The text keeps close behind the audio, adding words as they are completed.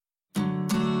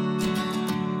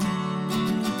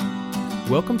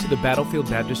Welcome to the Battlefield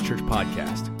Baptist Church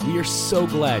podcast. We are so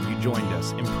glad you joined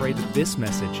us and pray that this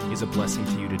message is a blessing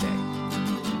to you today.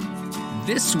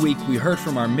 This week we heard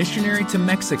from our missionary to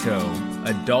Mexico,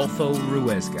 Adolfo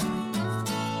Ruesga.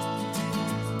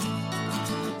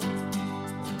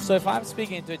 So if I'm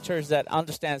speaking to a church that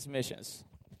understands missions,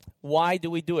 why do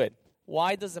we do it?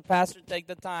 Why does the pastor take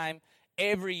the time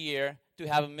every year to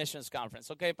have a missions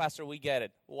conference? Okay, pastor, we get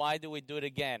it. Why do we do it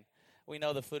again? We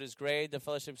know the food is great, the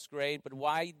fellowship is great, but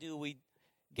why do we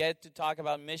get to talk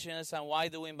about missions, and why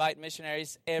do we invite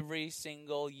missionaries every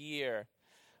single year?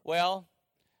 Well,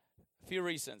 a few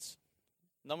reasons.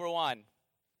 Number one,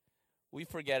 we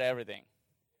forget everything.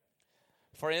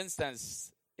 For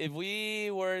instance, if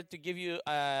we were to give you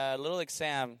a little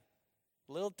exam,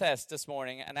 little test this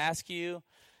morning, and ask you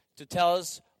to tell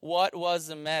us what was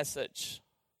the message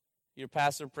your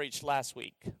pastor preached last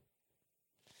week.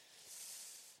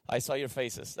 I saw your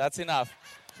faces. That's enough.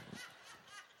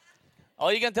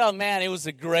 All you can tell, man, it was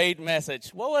a great message.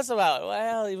 What was it about?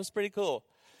 Well, it was pretty cool.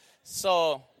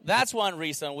 So that's one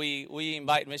reason we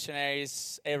invite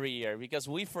missionaries every year, because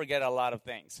we forget a lot of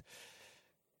things.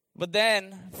 But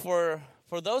then, for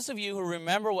those of you who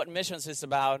remember what missions is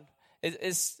about,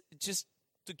 it's just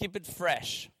to keep it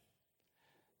fresh,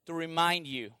 to remind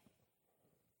you.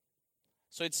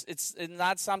 So it's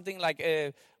not something like,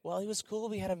 well, it was cool.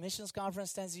 We had a missions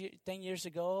conference 10 years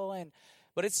ago,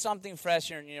 but it's something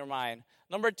fresh in your mind.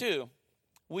 Number two,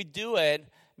 we do it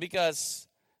because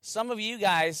some of you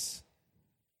guys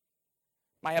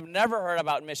might have never heard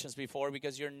about missions before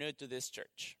because you're new to this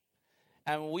church.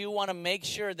 And we want to make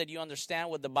sure that you understand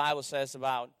what the Bible says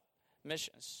about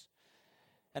missions.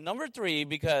 And number three,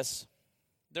 because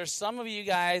there's some of you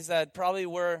guys that probably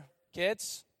were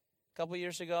kids a couple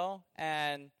years ago,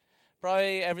 and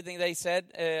probably everything they said,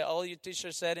 all your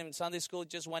teachers said in Sunday school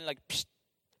just went like, psh,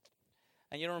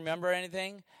 and you don't remember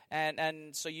anything,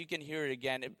 and so you can hear it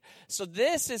again. So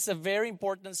this is a very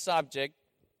important subject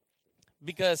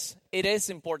because it is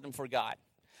important for God.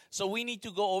 So we need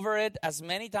to go over it as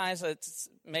many times as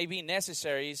may be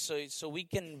necessary so we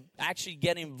can actually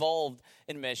get involved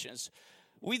in missions.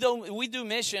 We do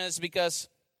missions because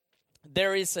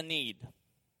there is a need.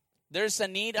 There's a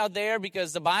need out there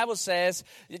because the Bible says,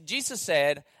 Jesus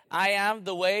said, I am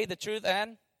the way, the truth,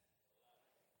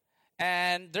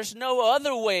 and there's no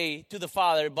other way to the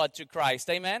Father but to Christ.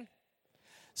 Amen?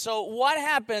 So what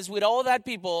happens with all that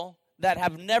people that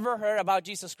have never heard about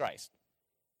Jesus Christ?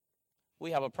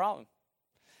 We have a problem.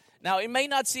 Now, it may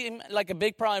not seem like a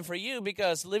big problem for you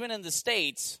because living in the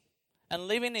States and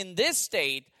living in this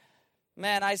state,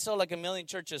 man, I saw like a million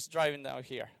churches driving down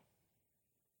here.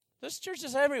 There's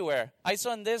churches everywhere. I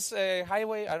saw in this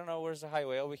highway, I don't know, where's the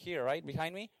highway? Over here, right?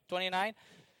 Behind me, 29.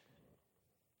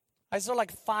 I saw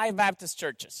like 5 Baptist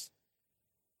churches.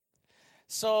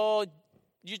 So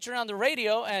you turn on the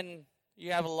radio and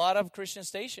you have a lot of Christian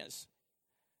stations.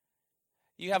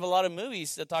 You have a lot of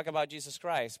movies that talk about Jesus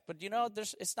Christ. But you know,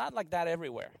 it's not like that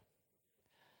everywhere.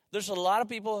 There's a lot of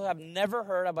people who have never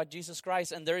heard about Jesus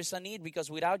Christ, and there is a need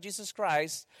because without Jesus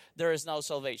Christ, there is no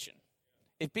salvation.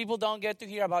 If people don't get to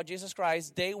hear about Jesus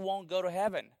Christ, they won't go to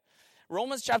heaven.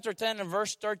 Romans chapter 10 and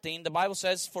verse 13, the Bible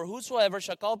says, for whosoever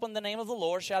shall call upon the name of the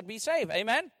Lord shall be saved.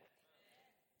 Amen?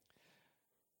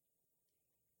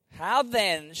 How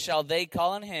then shall they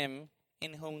call on him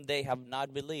in whom they have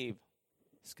not believed?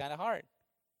 It's kind of hard.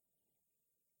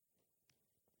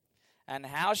 And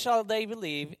how shall they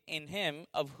believe in him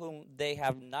of whom they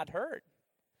have not heard?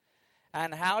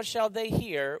 And how shall they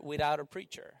hear without a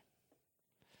preacher?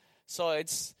 So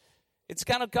it's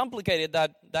kind of complicated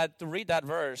that to read that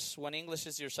verse when English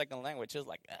is your second language. It's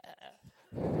like,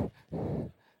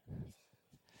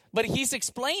 But he's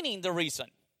explaining the reason.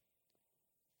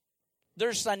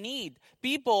 There's a need.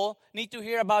 People need to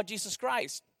hear about Jesus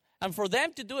Christ. And for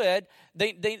them to do it,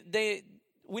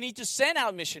 we need to send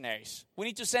out missionaries. We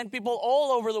need to send people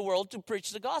all over the world to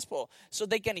preach the gospel so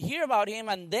they can hear about him,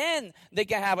 and then they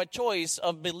can have a choice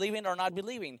of believing or not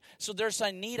believing. So there's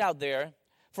a need out there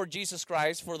for Jesus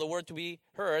Christ, for the word to be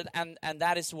heard, and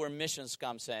that is where missions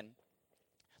comes in.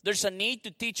 There's a need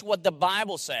to teach what the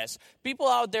Bible says. People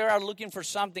out there are looking for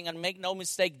something, and make no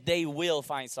mistake, they will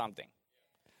find something.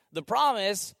 The problem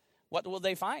is, what will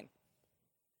they find?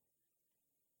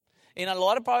 In a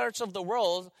lot of parts of the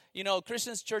world, you know,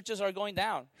 Christian churches are going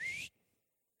down.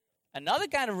 Another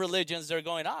kind of religions, they're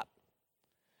going up.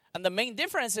 And the main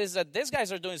difference is that these guys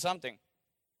are doing something.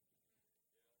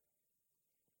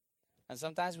 And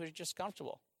sometimes we're just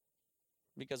comfortable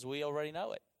because we already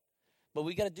know it. But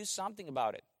we got to do something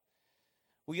about it.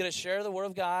 We got to share the word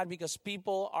of God because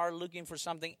people are looking for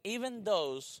something. Even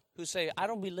those who say, I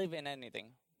don't believe in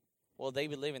anything. Well, they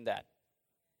believe in that.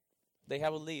 They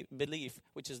have a belief,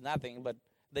 which is nothing, but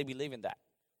they believe in that.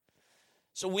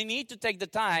 So we need to take the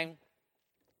time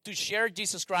to share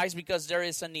Jesus Christ because there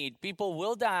is a need. People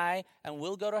will die and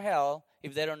will go to hell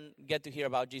if they don't get to hear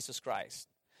about Jesus Christ.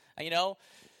 And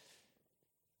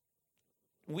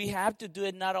we have to do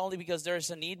it not only because there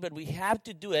is a need, but we have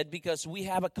to do it because we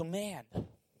have a command.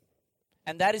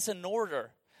 And that is an order.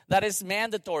 That is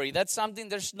mandatory. That's something,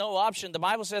 there's no option. The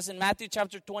Bible says in Matthew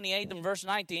chapter 28 and verse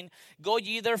 19, go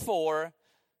ye therefore,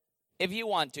 if you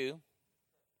want to,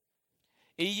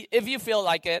 if you feel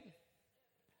like it.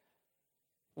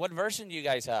 What version do you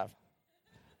guys have?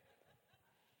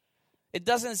 It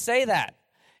doesn't say that.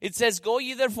 It says, go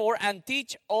ye therefore and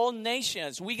teach all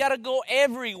nations. We got to go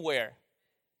everywhere.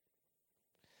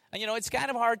 And it's kind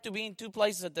of hard to be in two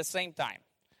places at the same time.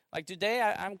 Like today,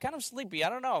 I'm kind of sleepy. I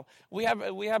don't know. We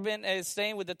have been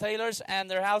staying with the Taylors, and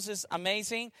their house is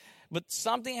amazing. But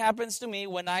something happens to me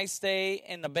when I stay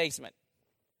in the basement.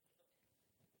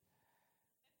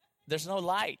 There's no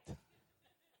light,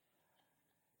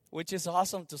 which is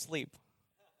awesome to sleep.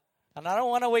 And I don't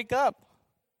want to wake up.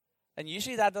 And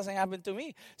usually that doesn't happen to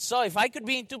me. So if I could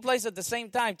be in two places at the same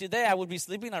time, today I would be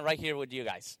sleeping and right here with you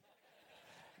guys.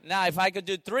 Now, if I could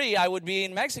do 3, I would be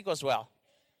in Mexico as well.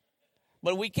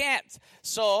 But we can't.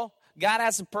 So God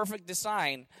has a perfect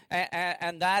design.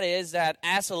 And that is that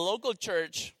as a local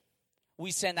church,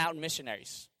 we send out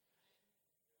missionaries.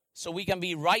 So we can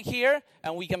be right here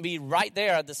and we can be right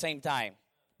there at the same time,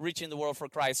 reaching the world for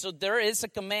Christ. So there is a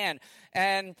command.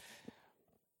 And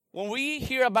when we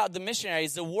hear about the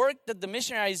missionaries, the work that the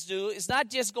missionaries do is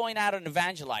not just going out and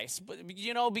evangelize. But,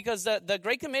 because the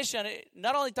Great Commission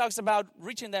not only talks about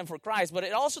reaching them for Christ, but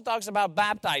it also talks about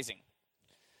baptizing.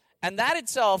 And that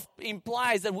itself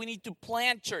implies that we need to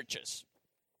plant churches.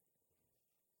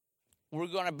 We're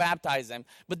going to baptize them.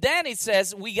 But then it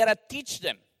says we got to teach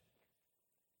them.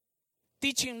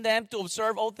 Teaching them to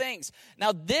observe all things.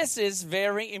 Now, this is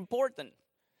very important.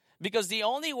 Because the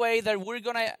only way that we're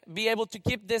going to be able to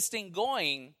keep this thing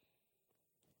going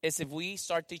is if we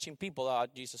start teaching people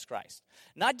about Jesus Christ.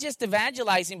 Not just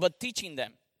evangelizing, but teaching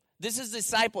them. This is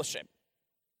discipleship.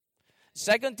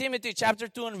 2 Timothy chapter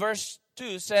 2 and verse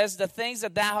 2 says, the things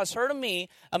that thou hast heard of me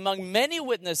among many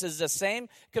witnesses, the same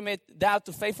commit thou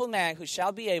to faithful man who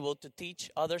shall be able to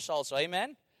teach others also.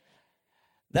 Amen?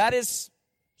 That is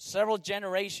several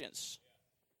generations.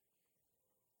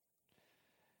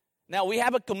 Now, we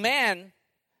have a command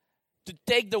to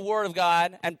take the word of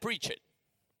God and preach it.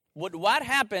 What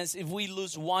happens if we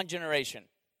lose one generation?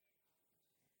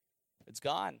 It's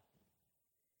gone.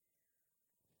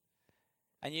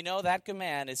 And that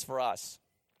command is for us.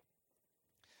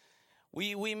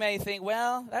 We may think,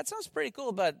 well, that sounds pretty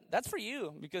cool, but that's for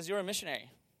you because you're a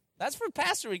missionary. That's for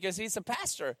pastor because he's a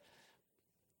pastor.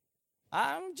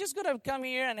 I'm just going to come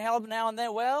here and help now and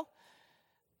then. Well,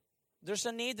 there's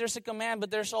a need, there's a command, but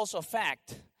there's also a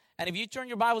fact. And if you turn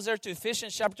your Bibles there to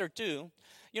Ephesians chapter 2,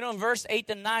 in verse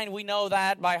 8 and 9, we know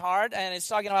that by heart. And it's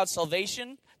talking about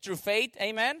salvation through faith.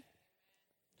 Amen?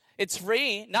 It's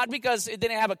free, not because it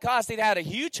didn't have a cost. It had a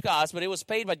huge cost, but it was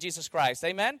paid by Jesus Christ.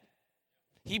 Amen?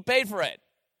 He paid for it.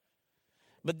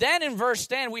 But then in verse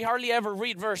 10, we hardly ever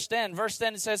read verse 10. Verse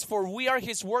 10, it says, for we are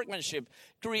his workmanship,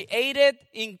 created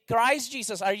in Christ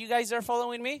Jesus. Are you guys there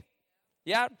following me?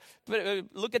 Yeah, but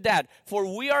look at that.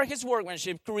 For we are his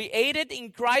workmanship, created in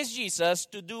Christ Jesus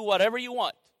to do whatever you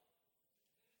want.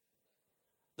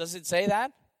 Does it say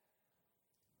that?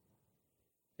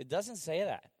 It doesn't say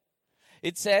that.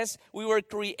 It says we were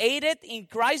created in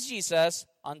Christ Jesus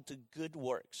unto good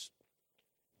works.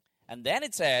 And then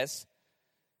it says,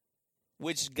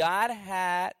 which God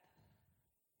had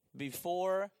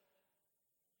before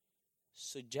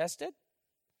suggested.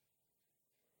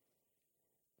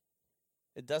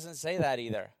 It doesn't say that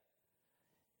either.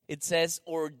 It says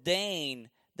ordain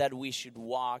that we should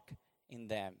walk in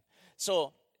them.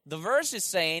 So the verse is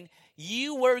saying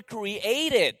you were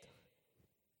created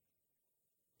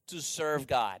to serve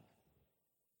God.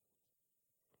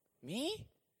 Me?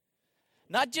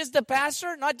 Not just the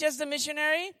pastor, not just the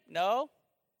missionary. No.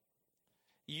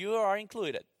 You are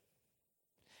included.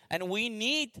 And we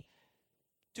need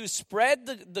to spread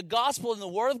the gospel and the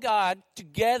word of God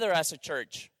together as a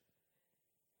church.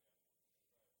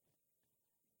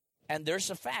 And there's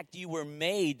a fact, you were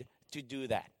made to do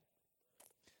that.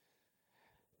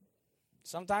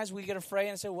 Sometimes we get afraid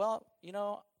and say, well, I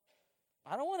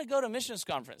don't want to go to a missions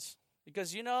conference.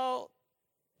 Because,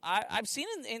 I've seen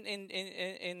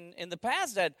in the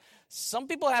past that some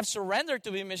people have surrendered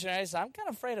to be missionaries. I'm kind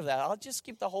of afraid of that. I'll just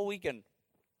skip the whole weekend.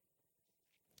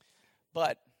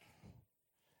 But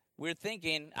we're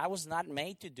thinking, I was not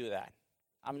made to do that.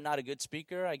 I'm not a good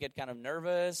speaker. I get kind of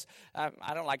nervous.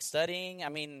 I don't like studying. I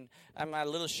mean, I'm a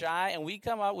little shy. And we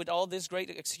come up with all these great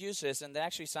excuses, and they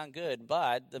actually sound good.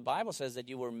 But the Bible says that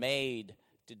you were made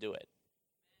to do it.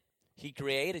 He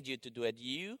created you to do it,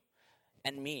 you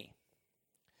and me.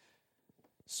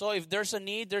 So if there's a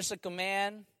need, there's a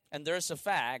command, and there's a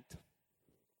fact,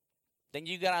 then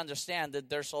you got to understand that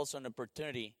there's also an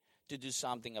opportunity to do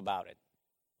something about it.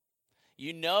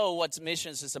 You know what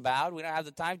missions is about. We don't have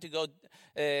the time to go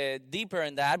deeper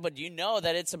in that, but you know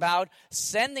that it's about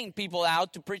sending people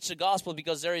out to preach the gospel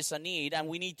because there is a need, and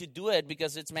we need to do it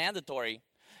because it's mandatory.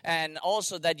 And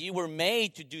also that you were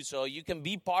made to do so. You can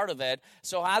be part of it.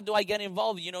 So how do I get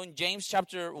involved? You know, in James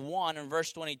chapter 1 and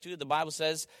verse 22, the Bible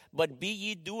says, "But be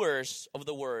ye doers of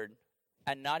the word,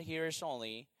 and not hearers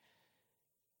only,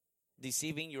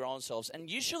 deceiving your own selves." And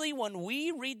usually when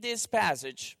we read this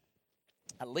passage,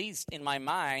 at least in my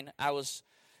mind, I was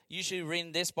usually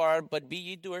reading this part, "But be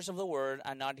ye doers of the word,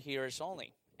 and not hearers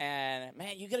only." And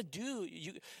man, you gotta do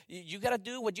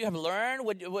what you have learned,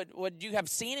 what you have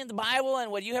seen in the Bible,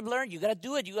 and what you have learned. You gotta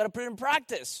do it. You gotta put it in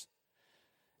practice.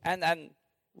 And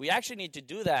we actually need to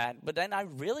do that. But then I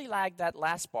really like that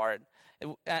last part,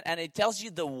 and it tells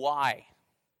you the why.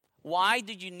 Why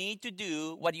do you need to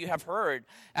do what you have heard?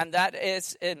 And that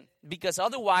is because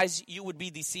otherwise you would be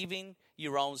deceiving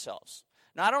your own selves.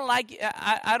 Now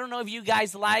I don't know if you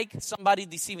guys like somebody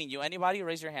deceiving you. Anybody?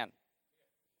 Raise your hand.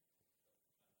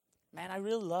 Man, I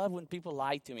really love when people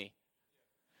lie to me.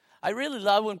 I really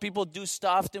love when people do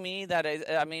stuff to me that,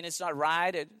 it's not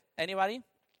right. Anybody?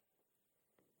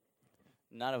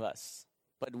 None of us.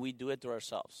 But we do it to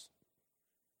ourselves.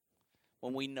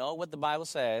 When we know what the Bible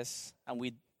says and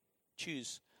we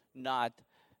choose not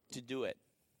to do it.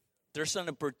 There's an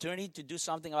opportunity to do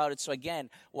something about it. So again,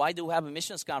 why do we have a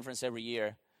missions conference every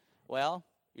year? Well,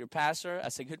 your pastor,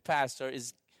 as a good pastor,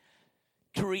 is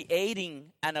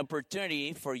creating an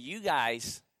opportunity for you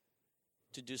guys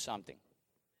to do something.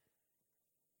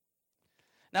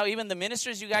 Now, even the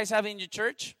ministries you guys have in your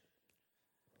church,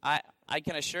 I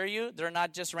can assure you, they're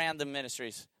not just random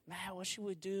ministries. Man, what should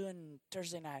we do on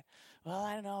Thursday night? Well,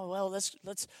 I don't know. Well,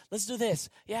 let's do this.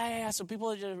 Yeah. So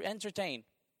people are entertained.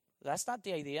 That's not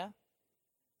the idea.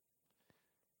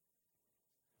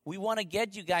 We want to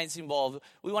get you guys involved.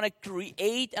 We want to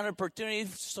create an opportunity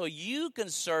so you can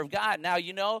serve God. Now,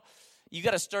 you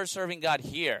got to start serving God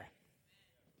here.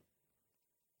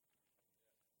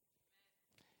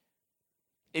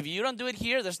 If you don't do it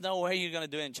here, there's no way you're going to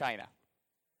do it in China.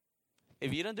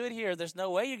 If you don't do it here, there's no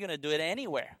way you're going to do it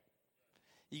anywhere.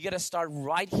 You got to start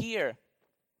right here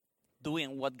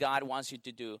doing what God wants you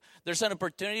to do. There's an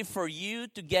opportunity for you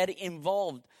to get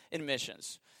involved in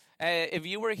missions. If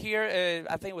you were here,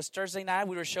 I think it was Thursday night,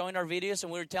 we were showing our videos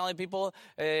and we were telling people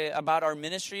about our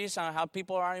ministries and how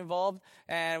people are involved.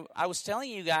 And I was telling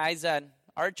you guys that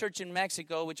our church in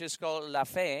Mexico, which is called La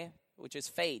Fe, which is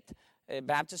Faith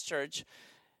Baptist Church,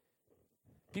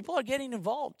 people are getting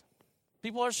involved.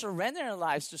 People are surrendering their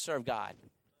lives to serve God.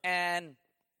 And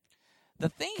the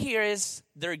thing here is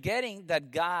they're getting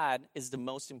that God is the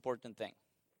most important thing.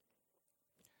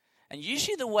 And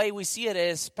usually the way we see it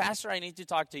is, Pastor, I need to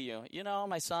talk to you.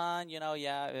 My son,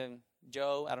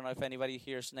 Joe. I don't know if anybody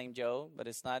here is named Joe, but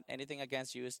it's not anything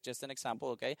against you. It's just an example,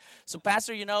 okay? So,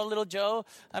 Pastor, little Joe,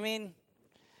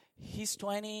 he's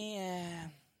 20,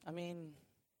 and,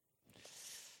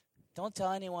 don't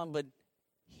tell anyone, but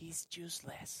he's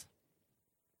useless.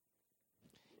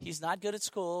 He's not good at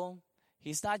school.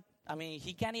 He's not,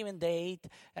 he can't even date,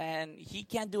 and he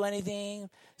can't do anything.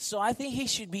 So I think he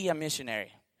should be a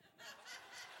missionary.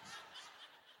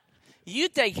 You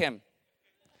take him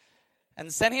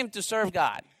and send him to serve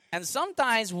God. And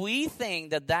sometimes we think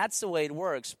that that's the way it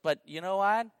works. But you know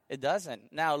what? It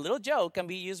doesn't. Now, little Joe can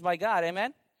be used by God.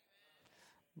 Amen?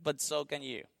 But so can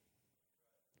you.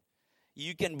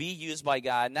 You can be used by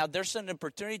God. Now, there's an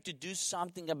opportunity to do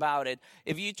something about it.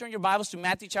 If you turn your Bibles to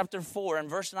Matthew chapter 4 and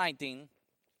verse 19,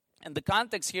 and the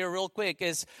context here real quick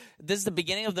is this is the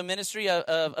beginning of the ministry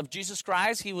of Jesus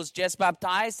Christ. He was just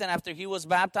baptized, and after he was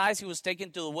baptized, he was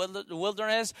taken to the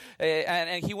wilderness,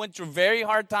 and he went through a very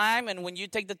hard time. And when you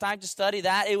take the time to study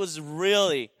that, it was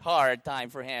really hard time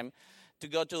for him to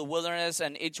go to the wilderness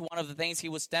and each one of the things he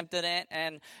was tempted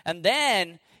in. And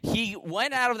then he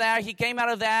went out of that, he came out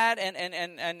of that,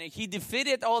 and he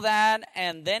defeated all that,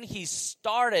 and then he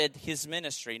started his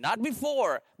ministry. Not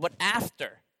before, but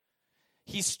after.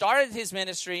 He started his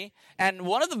ministry, and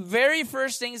one of the very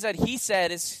first things that he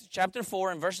said is chapter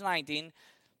 4 and verse 19,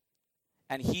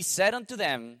 and he said unto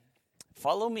them,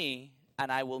 follow me,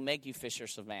 and I will make you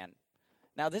fishers of men.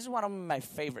 Now, this is one of my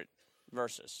favorite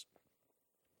verses.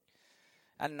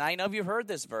 And I know you've heard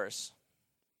this verse.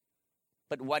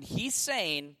 But what he's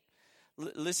saying,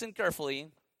 listen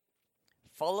carefully,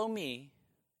 follow me,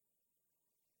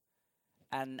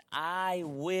 and I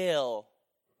will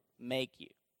make you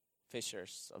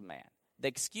fishers of men. The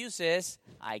excuse is,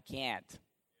 I can't.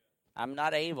 I'm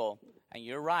not able. And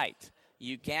you're right.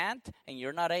 You can't, and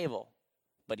you're not able.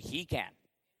 But he can.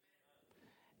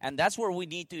 And that's where we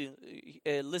need to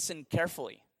listen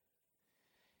carefully.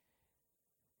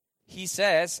 He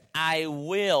says, I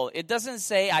will. It doesn't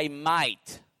say I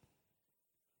might.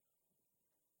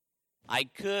 I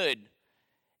could.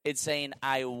 It's saying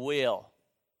I will.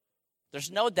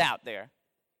 There's no doubt there.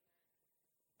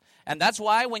 And that's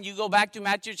why when you go back to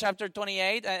Matthew chapter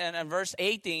 28 and verse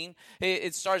 18,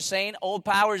 it starts saying, all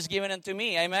power is given unto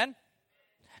me. Amen?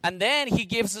 And then he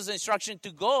gives us instruction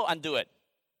to go and do it.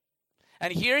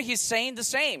 And here he's saying the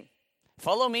same.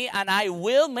 Follow me and I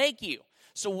will make you.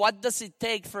 So what does it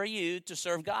take for you to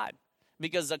serve God?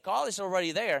 Because the call is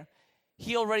already there.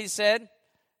 He already said,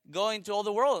 go into all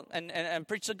the world and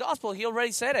preach the gospel. He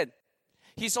already said it.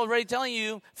 He's already telling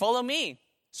you, follow me.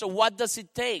 So what does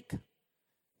it take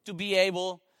to be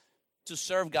able to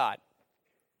serve God?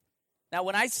 Now,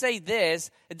 when I say this,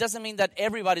 it doesn't mean that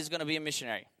everybody's going to be a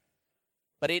missionary.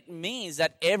 But it means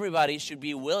that everybody should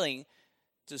be willing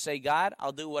to say, God,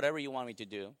 I'll do whatever you want me to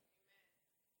do.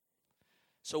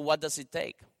 So what does it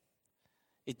take?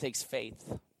 It takes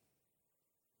faith.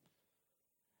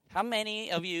 How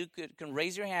many of you can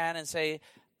raise your hand and say,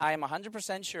 I am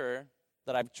 100% sure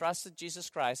that I've trusted Jesus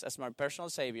Christ as my personal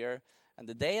Savior, and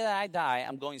the day that I die,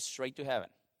 I'm going straight to heaven?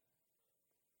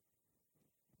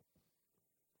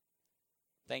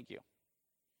 Thank you.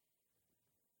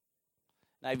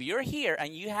 Now, if you're here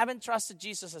and you haven't trusted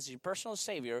Jesus as your personal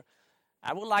Savior,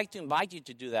 I would like to invite you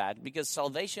to do that, because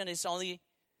salvation is only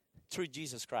through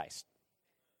Jesus Christ.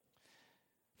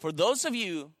 For those of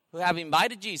you who have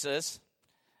invited Jesus,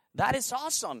 that is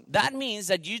awesome. That means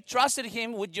that you trusted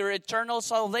him with your eternal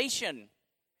salvation.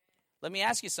 Let me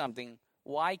ask you something.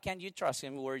 Why can't you trust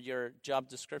him with your job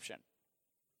description?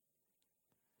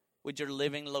 With your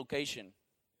living location?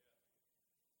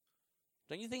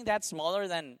 Don't you think that's smaller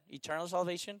than eternal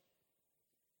salvation?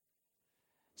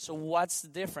 So what's the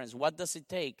difference? What does it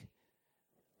take?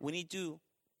 We need to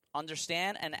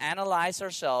understand and analyze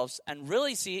ourselves and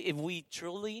really see if we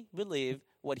truly believe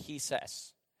what he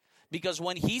says. Because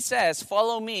when he says,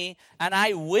 follow me and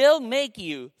I will make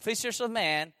you fishers of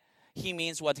men, he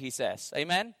means what he says.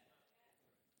 Amen?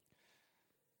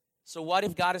 So what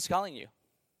if God is calling you?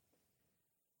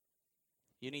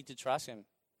 You need to trust him.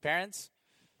 Parents,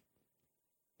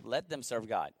 let them serve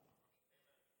God.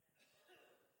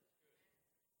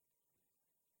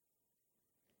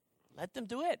 Let them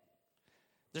do it.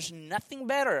 There's nothing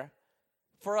better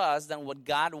for us than what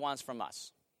God wants from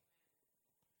us.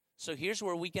 So here's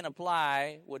where we can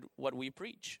apply what we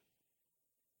preach.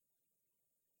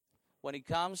 When it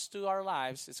comes to our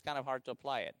lives, it's kind of hard to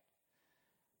apply it.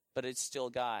 But it's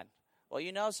still God. Well,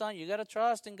 you know, son, you got to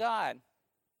trust in God.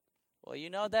 Well,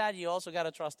 you know that, you also got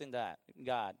to trust in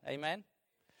God. Amen?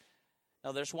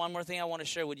 Now, there's one more thing I want to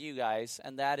share with you guys,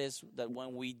 and that is that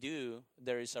when we do,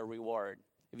 there is a reward.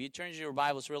 If you turn your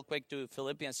Bibles real quick to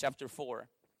Philippians chapter 4.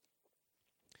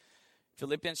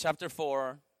 Philippians chapter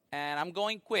 4. And I'm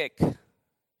going quick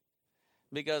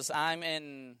because I'm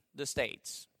in the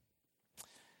States.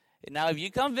 Now, if you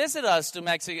come visit us in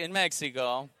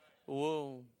Mexico,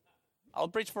 I'll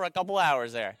preach for a couple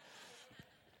hours there.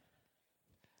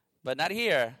 But not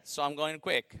here, so I'm going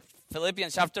quick.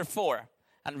 Philippians chapter 4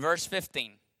 and verse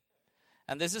 15.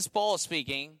 And this is Paul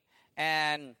speaking,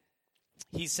 and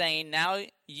he's saying, now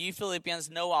you Philippians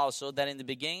know also that in the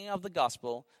beginning of the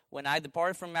gospel, when I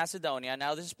departed from Macedonia,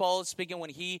 now this is Paul speaking when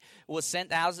he was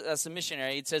sent out as a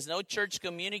missionary. It says, no church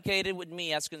communicated with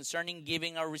me as concerning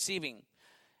giving or receiving.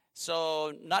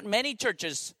 So not many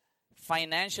churches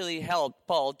financially helped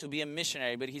Paul to be a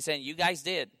missionary, but he's saying, you guys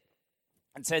did.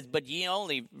 It says, but ye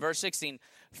only, verse 16,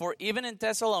 for even in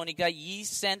Thessalonica ye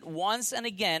sent once and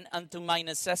again unto my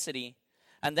necessity.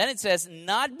 And then it says,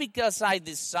 not because I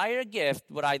desire a gift,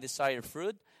 but I desire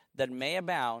fruit that may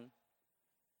abound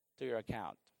to your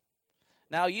account.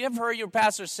 Now, you have heard your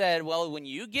pastor said, well, when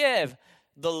you give,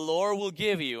 the Lord will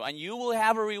give you, and you will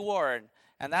have a reward.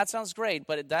 And that sounds great,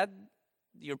 but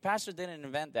your pastor didn't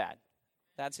invent that.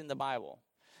 That's in the Bible.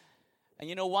 And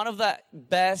you know, one of the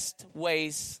best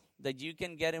ways that you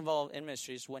can get involved in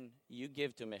ministry is when you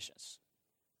give to missions.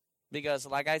 Because,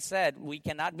 like I said, we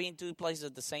cannot be in two places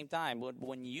at the same time. But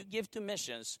when you give to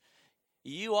missions,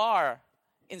 you are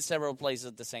in several places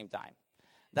at the same time.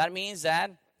 That means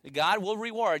that God will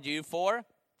reward you for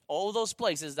all those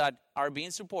places that are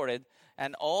being supported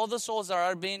and all the souls that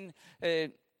are being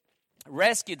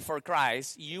rescued for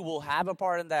Christ, you will have a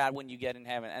part in that when you get in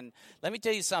heaven. And let me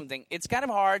tell you something. It's kind of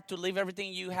hard to leave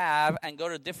everything you have and go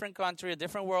to a different country, a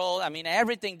different world. I mean,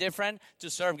 everything different to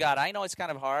serve God. I know it's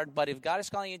kind of hard, but if God is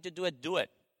calling you to do it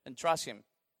and trust Him.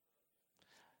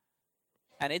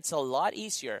 And it's a lot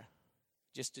easier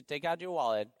just to take out your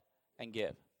wallet and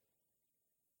give.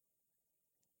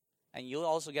 And you'll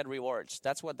also get rewards.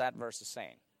 That's what that verse is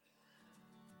saying.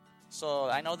 So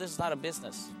I know this is not a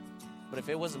business. But if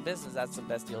it was a business, that's the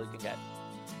best deal you can get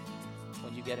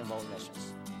when you get involved in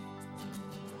missions.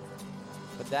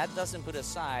 But that doesn't put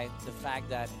aside the fact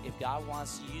that if God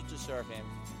wants you to serve Him,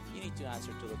 you need to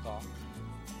answer to the call.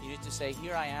 You need to say,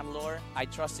 here I am, Lord. I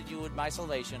trusted you with my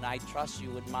salvation. I trust you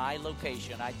with my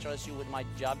location. I trust you with my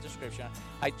job description.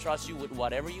 I trust you with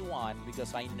whatever you want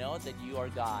because I know that you are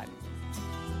God.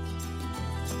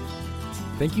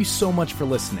 Thank you so much for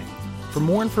listening. For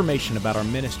more information about our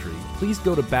ministry, please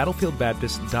go to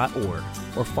battlefieldbaptist.org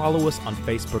or follow us on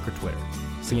Facebook or Twitter.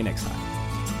 See you next time.